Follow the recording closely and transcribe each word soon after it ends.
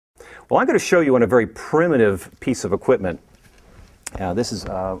Well, I'm going to show you on a very primitive piece of equipment. This is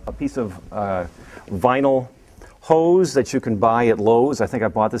a piece of vinyl hose that you can buy at Lowe's. I think I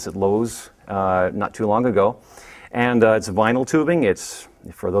bought this at Lowe's not too long ago. And it's vinyl tubing. It's,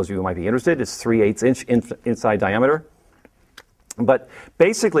 for those of you who might be interested, it's 3/8 inch inside diameter. But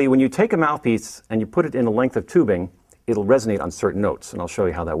basically, when you take a mouthpiece and you put it in a length of tubing, it'll resonate on certain notes, and I'll show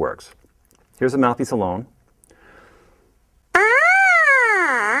you how that works. Here's a mouthpiece alone.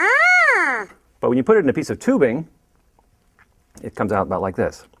 But when you put it in a piece of tubing, it comes out about like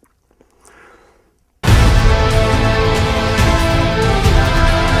this.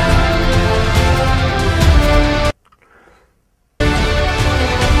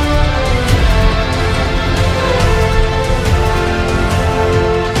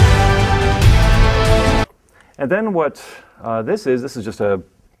 And then what this is just a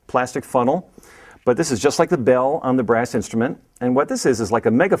plastic funnel, but this is just like the bell on the brass instrument. And what this is like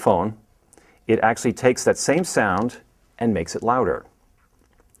a megaphone. It actually takes that same sound and makes it louder.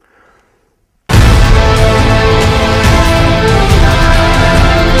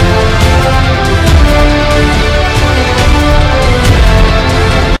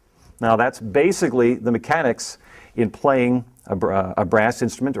 Now that's basically the mechanics in playing a brass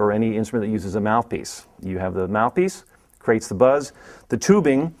instrument or any instrument that uses a mouthpiece. You have the mouthpiece, creates the buzz. The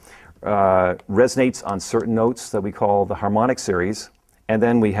tubing resonates on certain notes that we call the harmonic series. And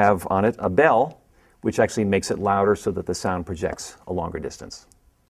then we have on it a bell, which actually makes it louder so that the sound projects a longer distance.